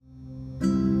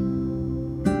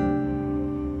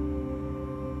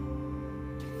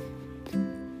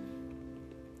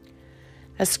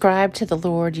Ascribe to the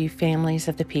Lord, you families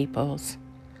of the peoples.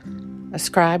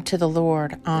 Ascribe to the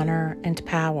Lord honor and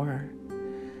power.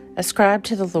 Ascribe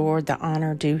to the Lord the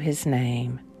honor due his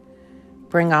name.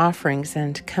 Bring offerings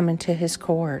and come into his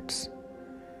courts.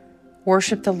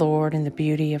 Worship the Lord in the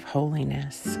beauty of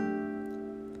holiness.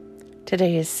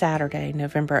 Today is Saturday,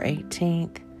 November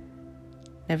 18th,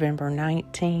 November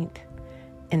 19th,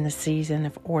 in the season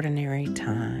of ordinary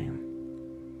time.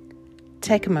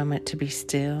 Take a moment to be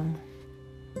still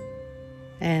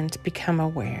and become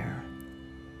aware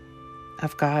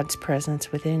of God's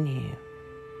presence within you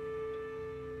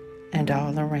and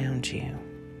all around you.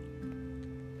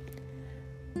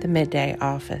 The Midday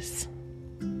Office.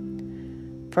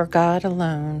 For God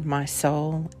alone my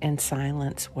soul in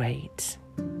silence waits.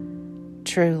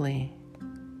 Truly,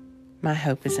 my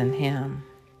hope is in him.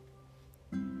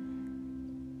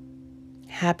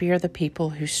 Happy are the people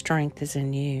whose strength is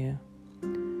in you,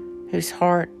 whose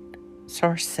hearts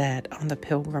are set on the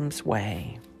pilgrim's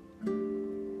way.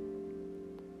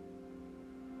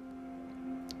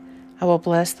 I will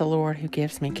bless the Lord who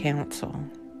gives me counsel.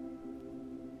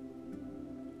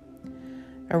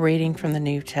 A reading from the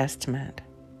New Testament.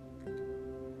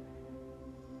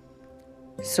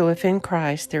 So if in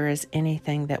Christ there is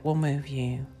anything that will move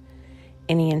you,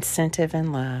 any incentive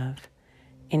in love,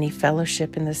 any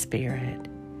fellowship in the Spirit,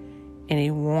 any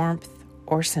warmth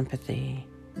or sympathy,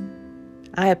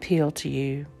 I appeal to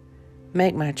you,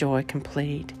 make my joy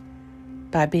complete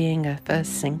by being of a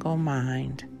single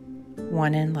mind,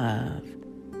 one in love,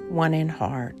 one in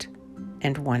heart,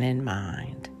 and one in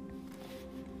mind.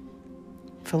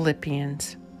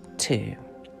 Philippians 2.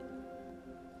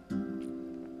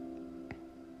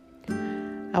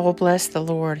 I will bless the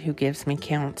Lord who gives me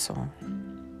counsel.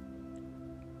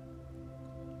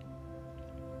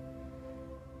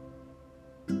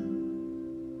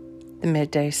 The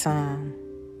Midday Psalm.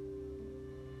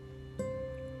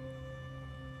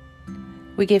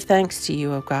 We give thanks to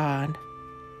you, O God.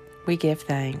 We give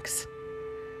thanks,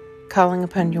 calling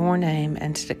upon your name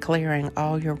and declaring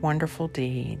all your wonderful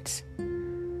deeds.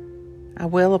 I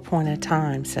will appoint a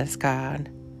time, says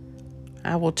God.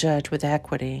 I will judge with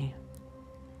equity.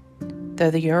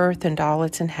 Though the earth and all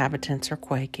its inhabitants are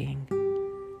quaking,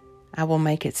 I will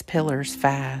make its pillars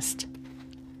fast.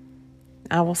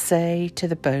 I will say to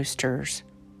the boasters,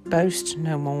 boast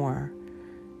no more,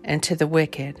 and to the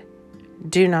wicked,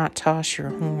 do not toss your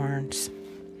horns.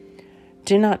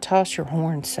 Do not toss your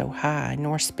horns so high,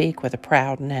 nor speak with a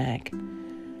proud neck.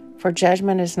 For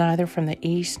judgment is neither from the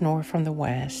east nor from the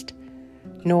west,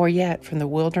 nor yet from the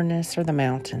wilderness or the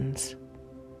mountains.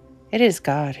 It is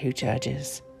God who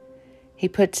judges. He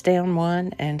puts down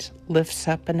one and lifts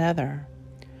up another.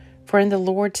 For in the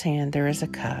Lord's hand there is a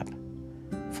cup,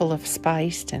 full of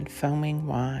spiced and foaming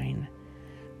wine,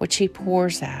 which he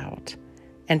pours out,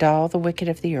 and all the wicked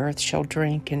of the earth shall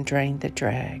drink and drain the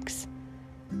dregs.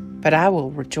 But I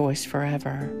will rejoice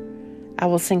forever. I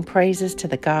will sing praises to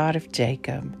the God of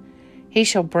Jacob. He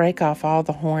shall break off all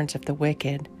the horns of the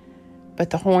wicked, but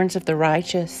the horns of the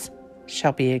righteous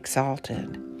shall be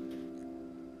exalted.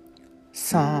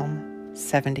 Psalm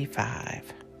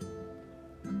 75.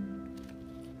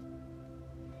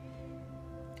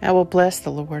 I will bless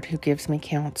the Lord who gives me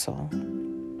counsel.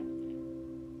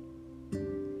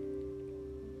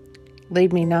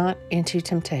 Lead me not into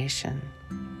temptation.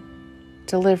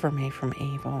 Deliver me from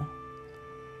evil.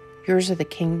 Yours are the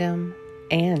kingdom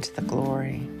and the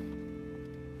glory.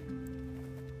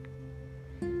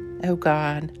 O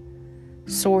God,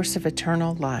 source of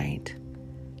eternal light,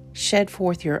 shed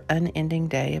forth your unending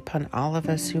day upon all of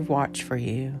us who watch for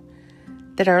you,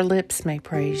 that our lips may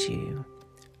praise you,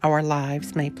 our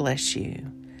lives may bless you,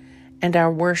 and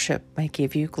our worship may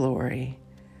give you glory.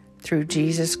 Through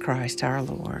Jesus Christ our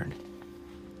Lord.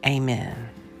 Amen.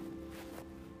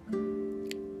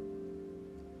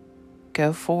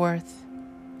 Go forth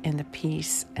in the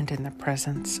peace and in the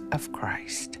presence of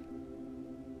Christ.